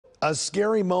A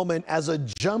scary moment as a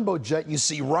jumbo jet you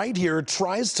see right here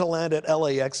tries to land at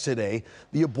LAX today.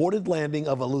 The aborted landing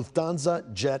of a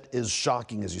Lufthansa jet is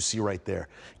shocking, as you see right there.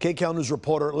 KCAL News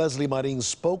reporter Lesley Marin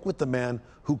spoke with the man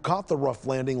who caught the rough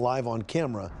landing live on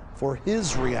camera for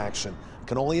his reaction.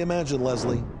 Can only imagine,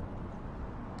 Lesley.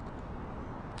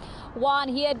 Juan,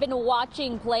 he had been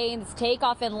watching planes take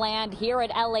off and land here at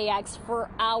LAX for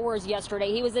hours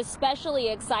yesterday. He was especially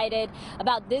excited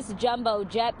about this jumbo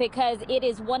jet because it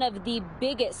is one of the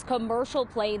biggest commercial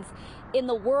planes in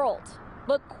the world.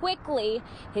 But quickly,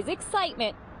 his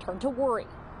excitement turned to worry.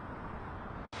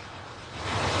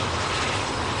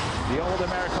 The old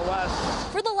America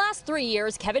West. For the last 3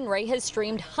 years, Kevin Ray has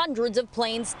streamed hundreds of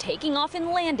planes taking off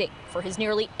and landing for his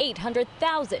nearly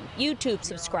 800,000 YouTube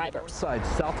subscribers.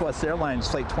 Southwest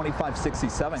Airlines Flight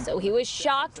 2567. So he was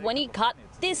shocked when he caught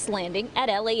this landing at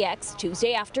LAX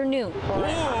Tuesday afternoon. Whoa,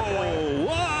 whoa,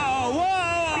 whoa!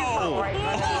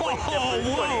 Whoa,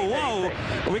 whoa,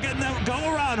 whoa! We're getting that go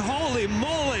around, holy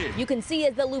moly! You can see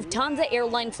as the Lufthansa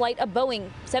airline flight, a Boeing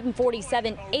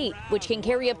 747-8, which can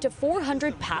carry up to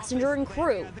 400 passenger and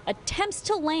crew, attempts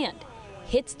to land,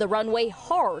 hits the runway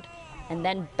hard, and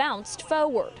then bounced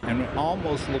forward. And it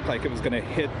almost looked like it was going to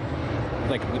hit,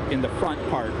 like, in the front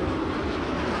part.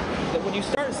 But when you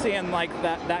start seeing like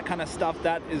that kind of stuff,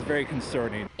 that is very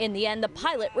concerning. In the end, the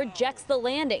pilot rejects the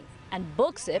landing and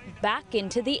books it back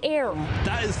into the air.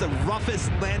 That is the roughest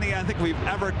landing I think we've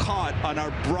ever caught on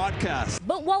our broadcast.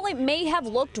 But while it may have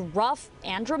looked rough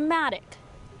and dramatic,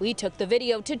 we took the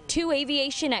video to 2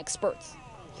 aviation experts.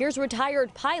 Here's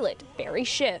retired pilot Barry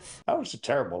Schiff. That was a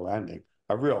terrible landing,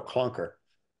 a real clunker.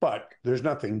 But there's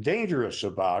nothing dangerous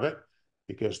about it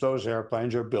because those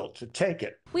airplanes are built to take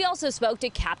it. We also spoke to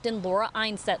Captain Laura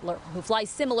Einsettler, who flies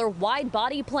similar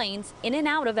wide-body planes in and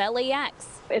out of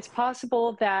LAX. It's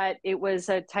possible that it was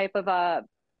a type of a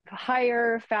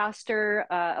higher, faster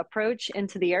approach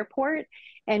into the airport,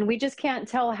 and we just can't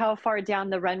tell how far down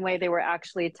the runway they were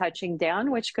actually touching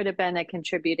down, which could have been a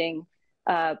contributing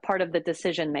part of the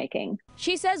decision-making.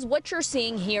 She says what you're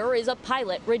seeing here is a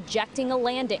pilot rejecting a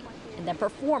landing and then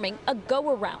performing a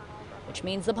go-around, which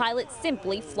means the pilot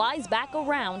simply flies back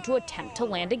around to attempt to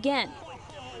land again.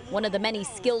 One of the many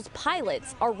skills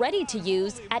pilots are ready to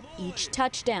use at each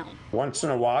touchdown. Once in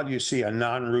a while, you see a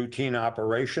non-routine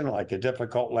operation like a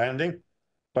difficult landing,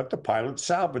 but the pilot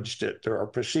salvaged it. There are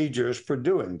procedures for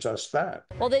doing just that.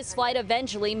 Well, this flight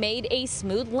eventually made a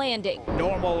smooth landing.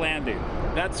 Normal landing.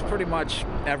 That's pretty much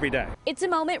every day. It's a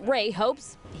moment Ray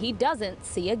hopes he doesn't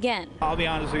see again. I'll be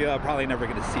honest with you, I'm probably never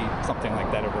going to see something like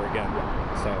that ever again.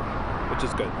 So, which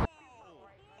is good.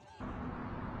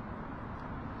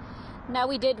 Now,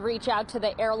 we did reach out to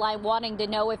the airline wanting to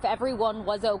know if everyone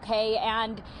was okay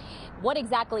and what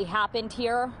exactly happened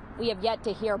here. We have yet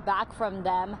to hear back from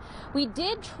them. We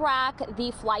did track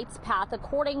the flight's path.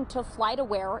 According to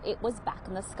FlightAware, it was back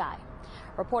in the sky.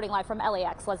 Reporting live from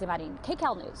LAX, Lesley Marin,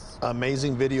 KCAL News.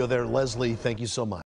 Amazing video there, Lesley. Thank you so much.